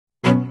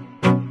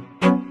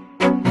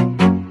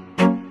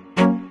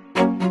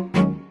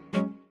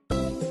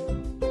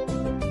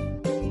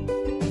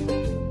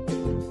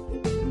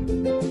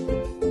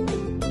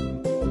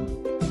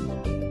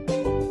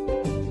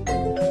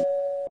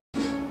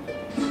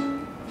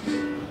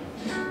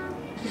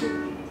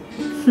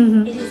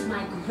It is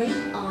my great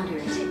honor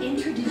to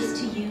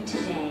introduce to you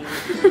today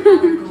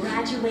our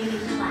graduating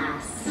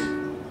class.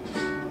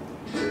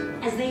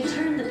 As they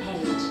turn the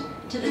page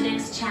to the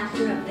next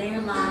chapter of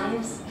their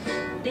lives,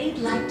 they'd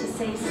like to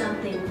say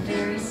something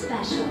very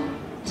special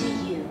to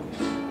you.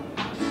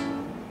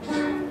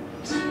 1,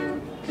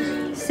 2,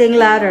 3. Sing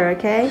louder,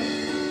 okay?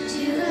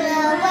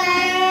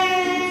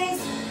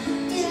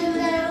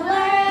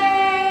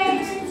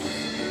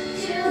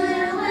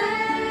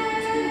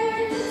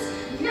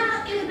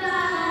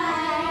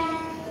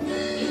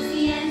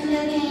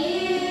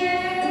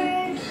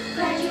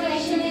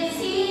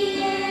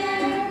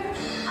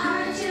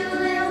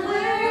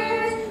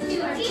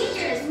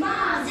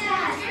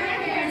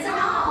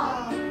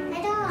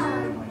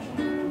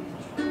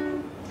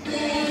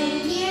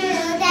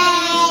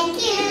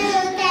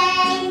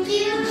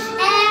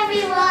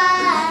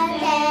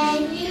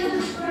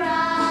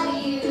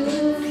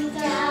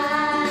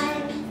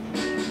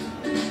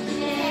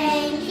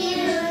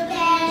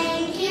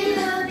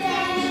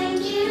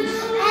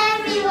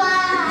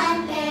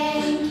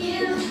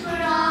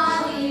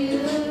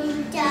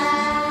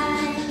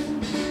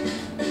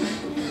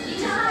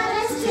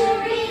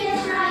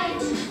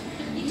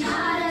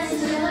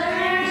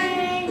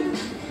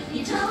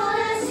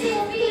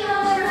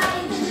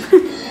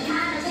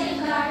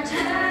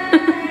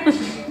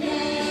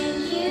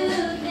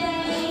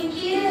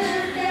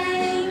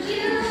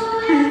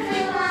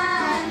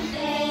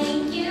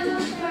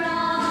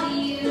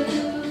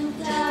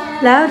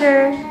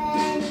 Louder.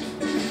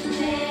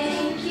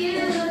 Thank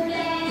you,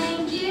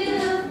 thank you,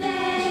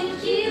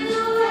 thank you,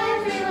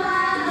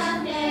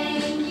 everyone.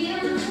 Thank you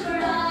for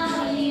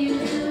all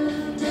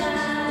you've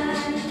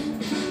done.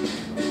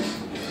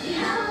 You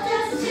helped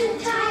us to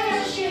tie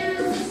our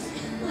shoes,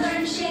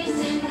 learn shapes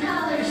and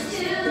colors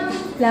too.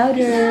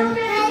 Louder.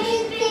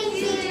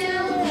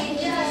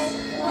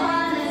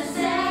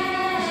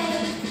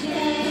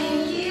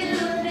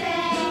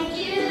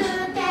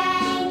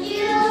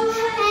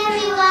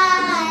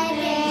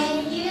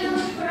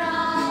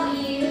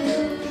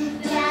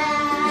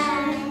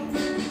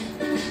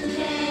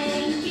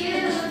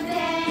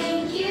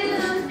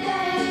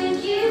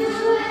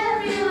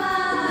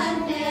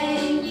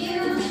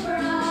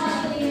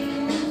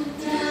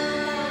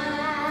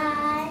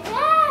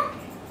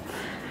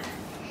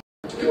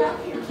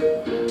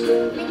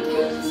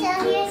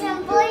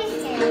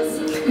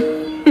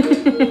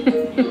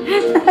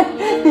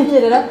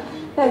 Gì đó?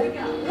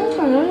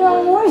 Còn nó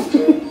lâu quá.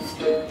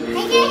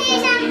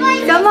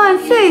 Come on,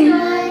 sing.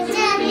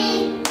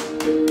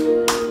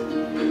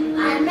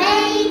 I'm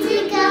ready to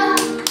go.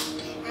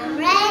 I'm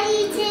ready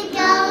to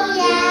go.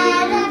 Yeah,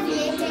 the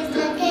future's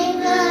looking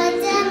good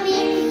to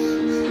me.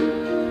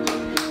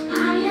 I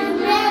am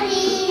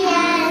ready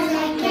as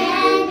I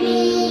can be.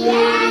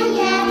 Yeah,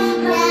 yeah, the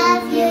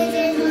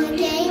future's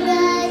looking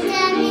good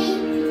to me.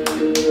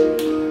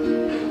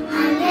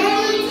 I'm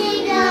ready to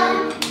go.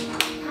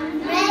 I'm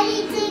ready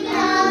to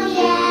go.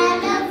 Yeah,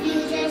 the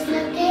future's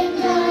looking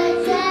good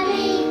to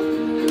me.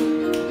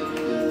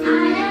 I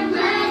am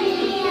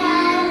ready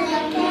as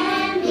I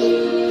can be.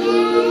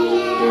 Yeah,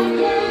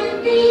 yeah, can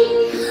be.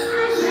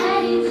 I'm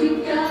ready to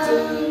go.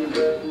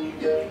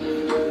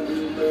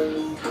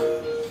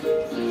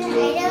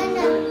 I don't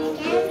know. I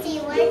can't see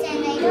words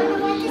and I don't know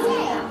what to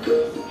say.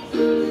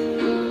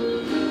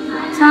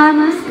 Time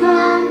has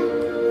come.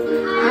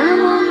 I'm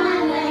on my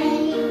way.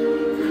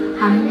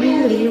 I'm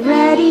really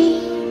ready.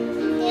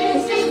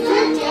 This is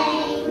the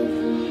day.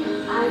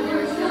 I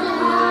worked so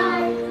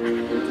hard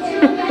to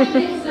get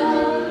this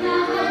goal.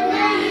 Now I'm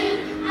ready.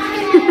 I'm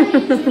ready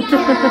to go.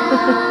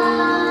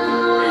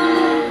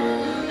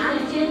 I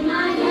did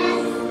my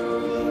best.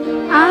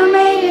 I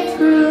made it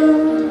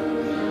through.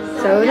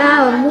 So now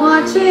I'm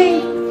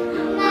watching